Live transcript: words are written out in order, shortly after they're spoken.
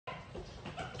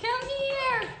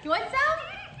you want some?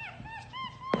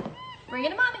 Bring it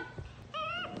to mommy.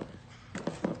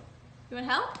 You want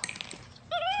help?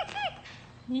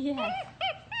 Yes.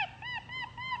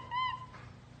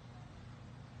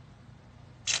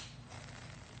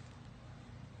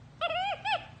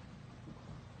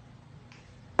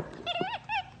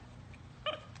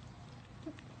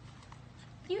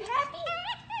 You happy?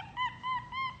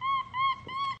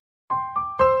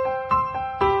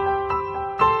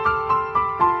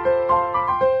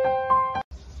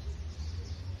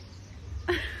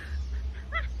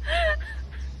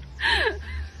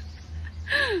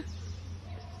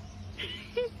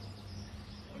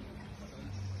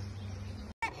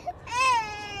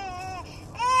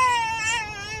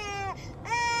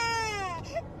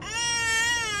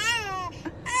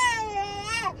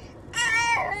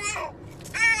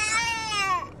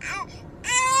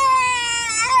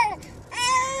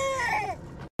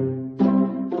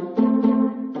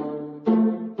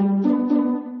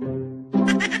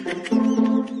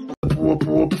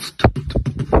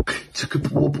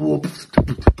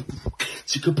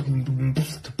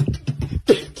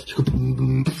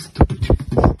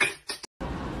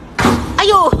哎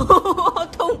呦，好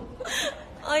痛！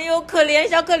哎呦，可怜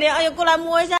小可怜！哎呦，过来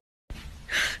摸一下。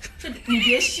这你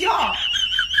别笑。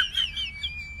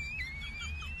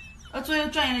做一个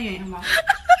专业的演员吧。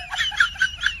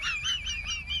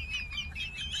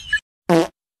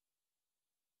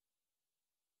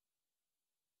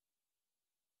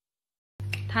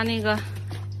他那个，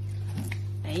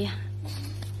哎呀，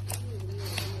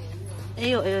哎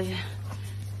呦哎呦呦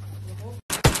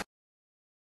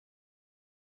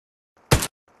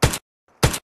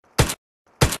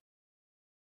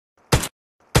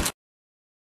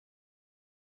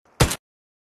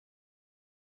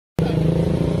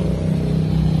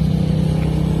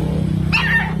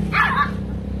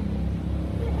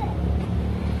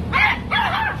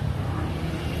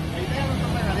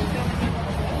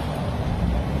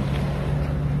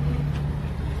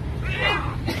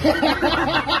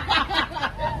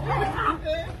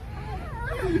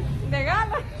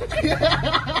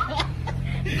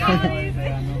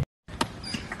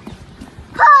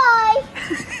！Hi!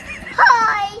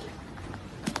 Hi!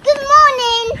 Good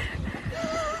morning!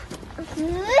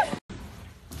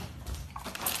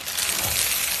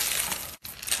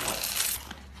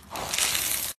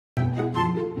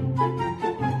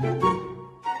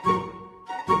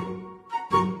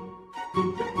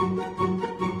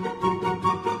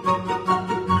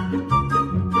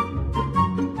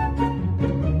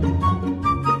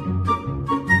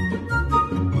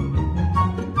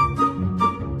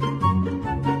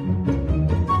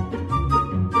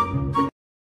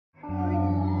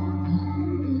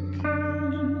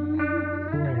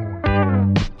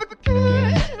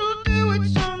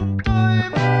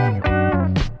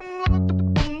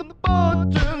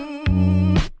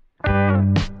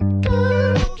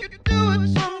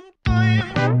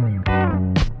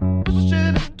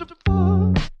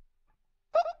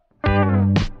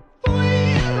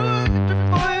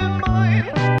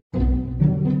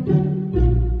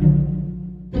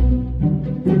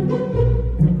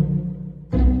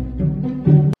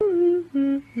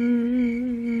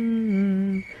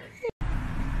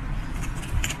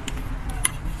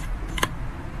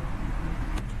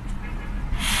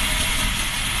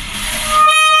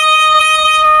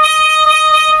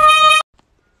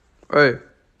 Hey.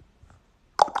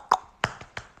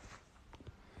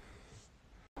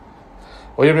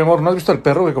 Oye, mi amor, ¿no has visto al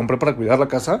perro que compré para cuidar la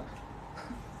casa?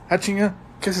 Ah, chinga,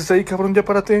 ¿qué haces ahí, cabrón? Ya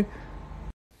párate.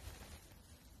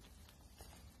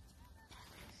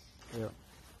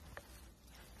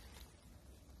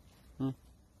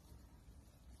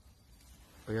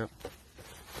 Oye.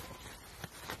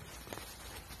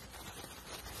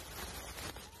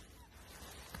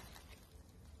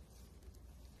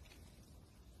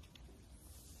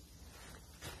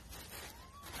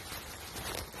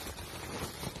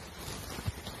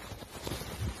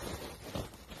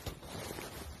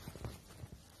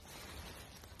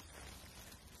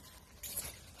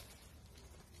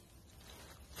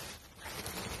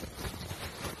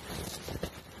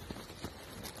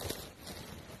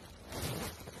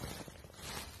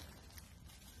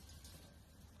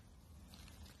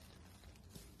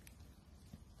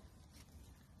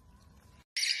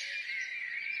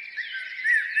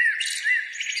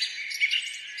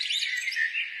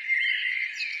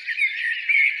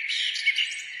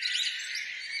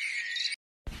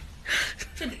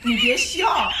你别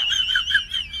笑。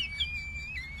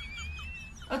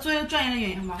做一个专业的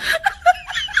演员吧。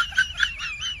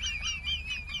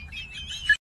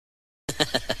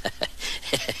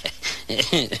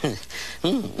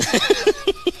嗯。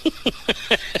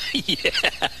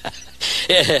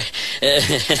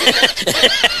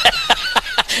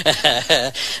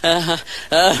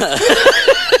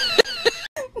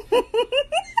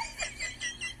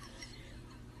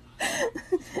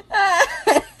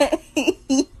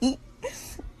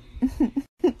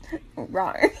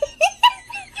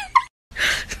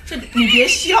这你别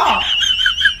笑。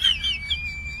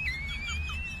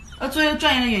做一个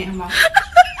专业的演员吧。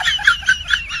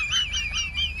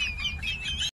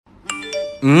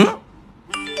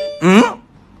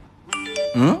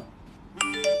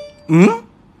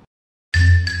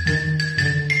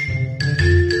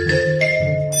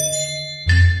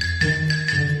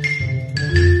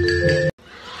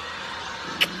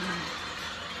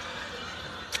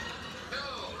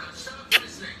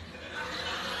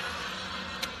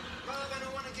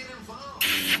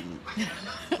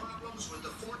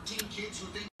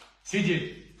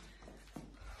Сиди.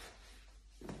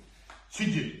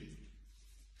 Сиди.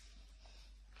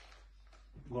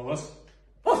 Голос.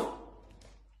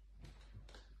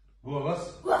 Голос.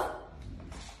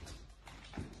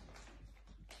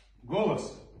 Голос.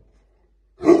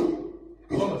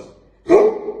 Голос.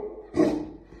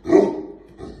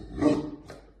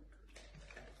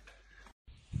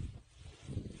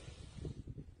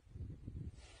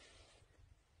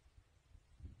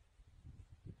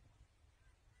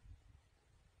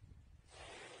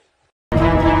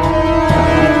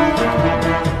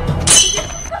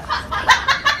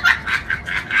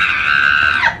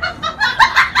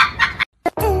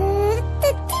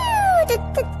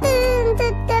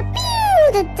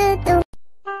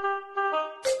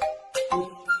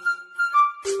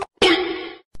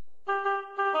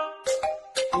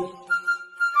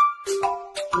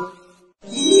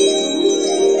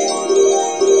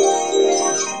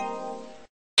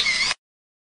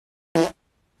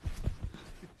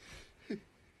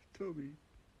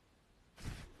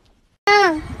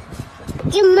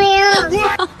救命！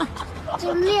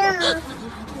救命！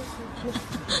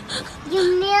救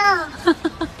命！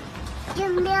救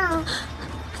命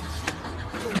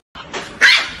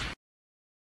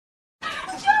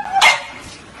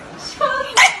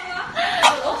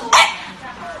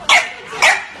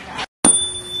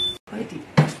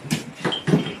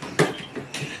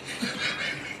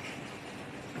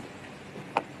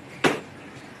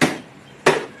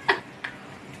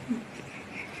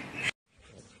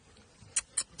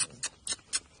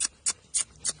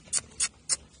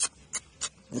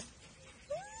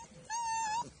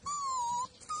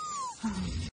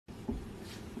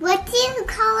！What do you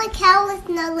call a cow with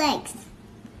no legs?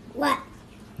 What?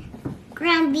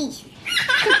 Ground beef.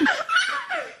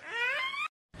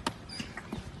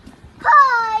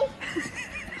 Hi!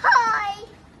 Hi!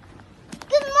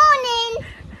 Good morning!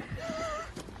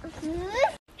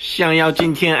 想要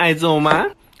今天挨揍吗？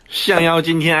想要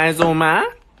今天挨揍吗？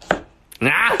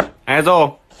啊，挨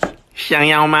揍，想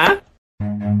要吗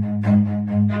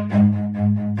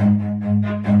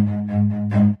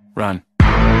？Run。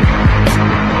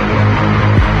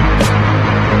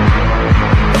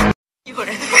一会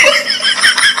儿。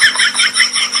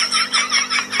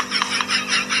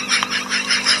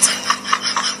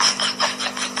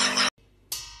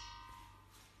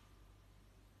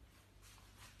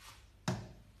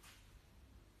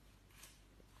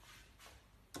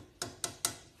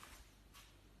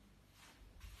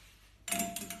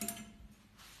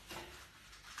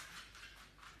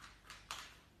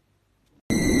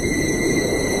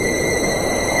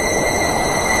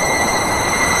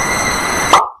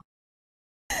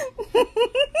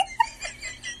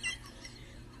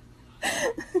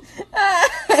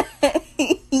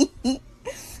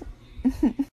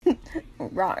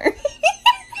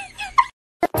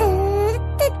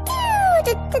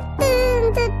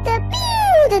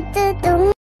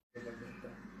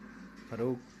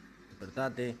Faruk,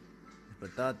 despertate,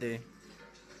 despertate.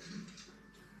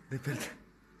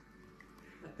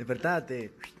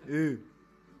 Despertate.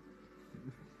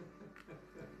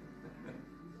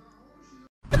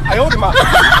 ¡Ay, oh, ma!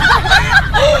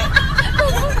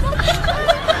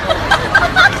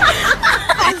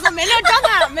 没那个状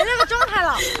态了，没那个状态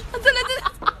了，真的真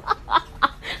的。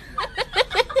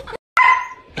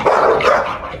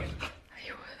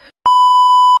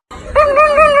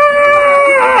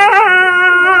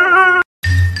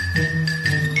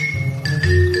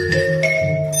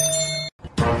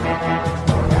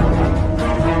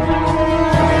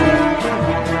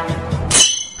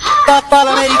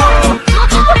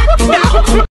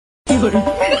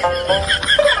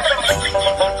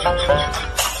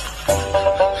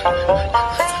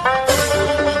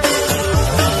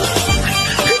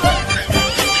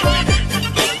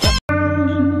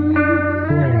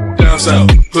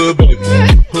bounce out. Hood baby,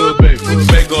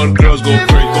 make all the girls go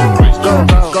crazy, go crazy.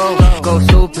 Go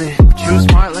stupid. You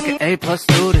smart like an A+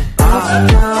 student.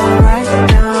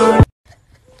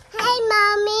 Hey,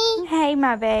 mommy. Hey,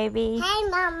 my baby. Hey,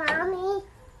 my mommy.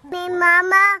 Hey,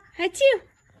 mama. Hi, too.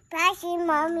 Bye,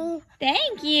 mommy.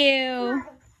 Thank you.